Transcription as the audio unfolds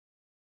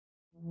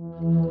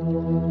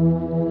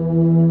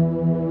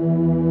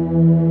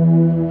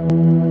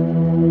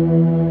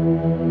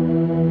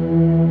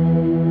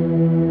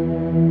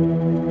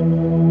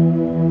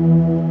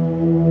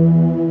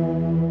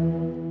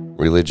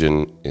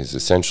is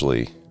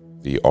essentially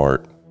the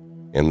art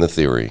and the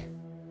theory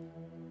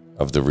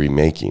of the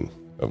remaking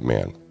of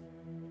man.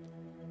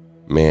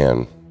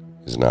 Man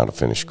is not a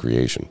finished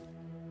creation.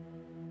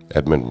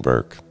 Edmund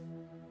Burke.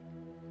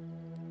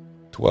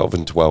 12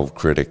 and 12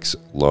 critics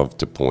love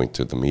to point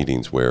to the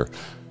meetings where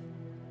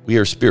we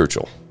are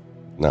spiritual,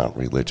 not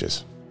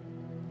religious.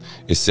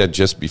 It's said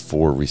just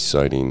before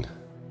reciting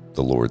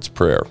the Lord's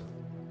Prayer.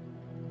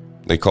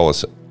 They call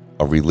us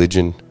a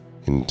religion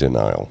in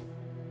denial.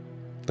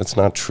 That's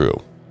not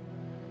true.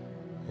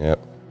 Yet,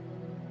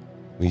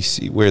 we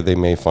see where they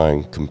may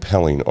find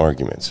compelling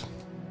arguments.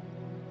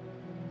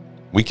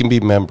 We can be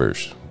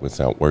members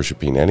without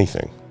worshiping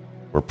anything,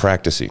 or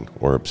practicing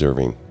or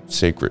observing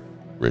sacred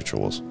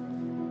rituals.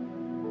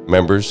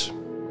 Members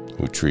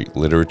who treat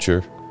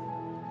literature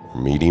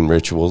or meeting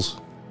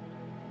rituals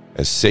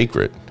as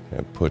sacred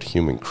and put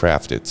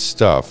human-crafted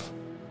stuff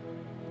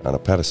on a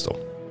pedestal.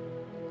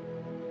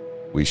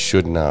 We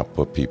should not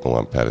put people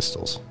on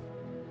pedestals.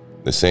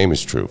 The same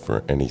is true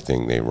for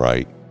anything they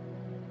write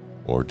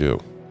or do.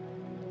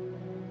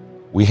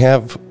 We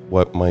have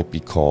what might be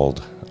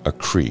called a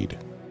creed.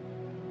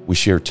 We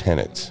share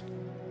tenets,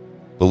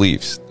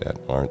 beliefs that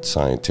aren't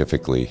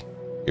scientifically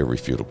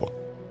irrefutable.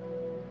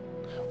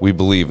 We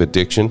believe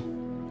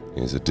addiction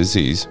is a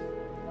disease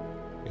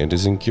and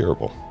is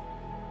incurable.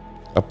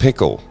 A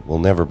pickle will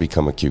never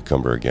become a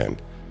cucumber again,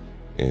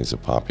 is a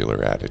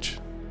popular adage.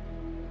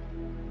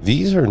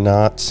 These are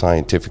not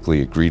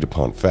scientifically agreed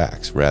upon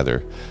facts.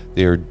 Rather,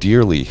 they are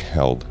dearly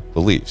held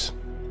beliefs.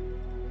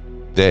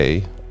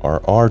 They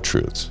are our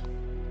truths,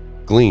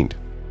 gleaned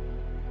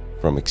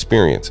from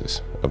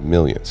experiences of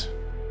millions.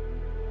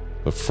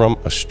 But from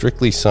a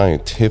strictly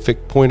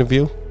scientific point of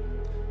view,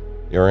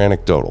 they are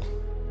anecdotal.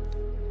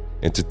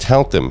 And to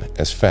tout them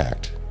as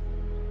fact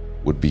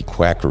would be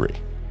quackery.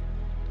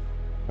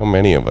 How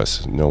many of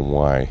us know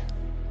why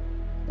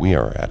we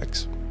are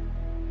addicts?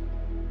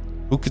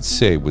 Who could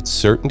say with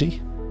certainty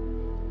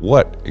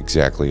what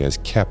exactly has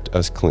kept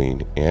us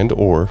clean and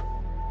or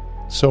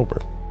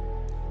sober?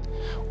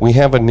 We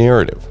have a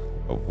narrative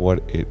of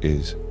what it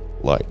is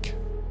like,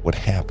 what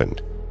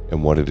happened,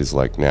 and what it is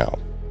like now.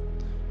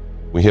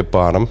 We hit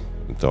bottom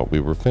and thought we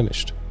were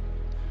finished.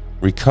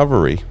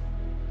 Recovery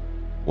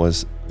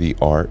was the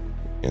art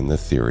and the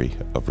theory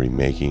of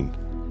remaking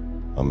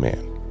a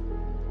man.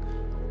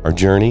 Our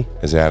journey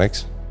as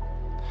addicts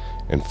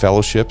and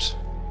fellowships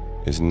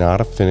is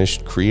not a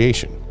finished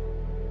creation.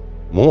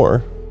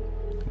 More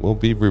will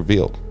be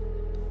revealed,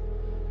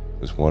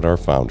 is what our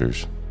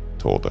founders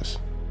told us.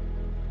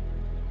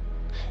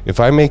 If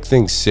I make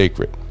things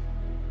sacred,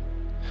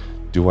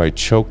 do I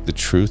choke the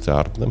truth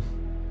out of them?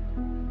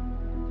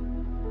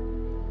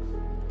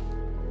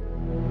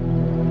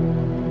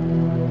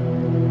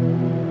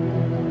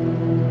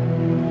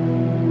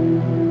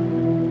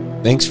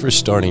 Thanks for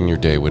starting your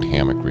day with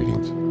Hammock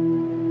readings,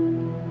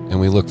 and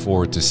we look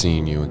forward to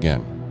seeing you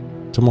again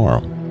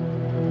tomorrow.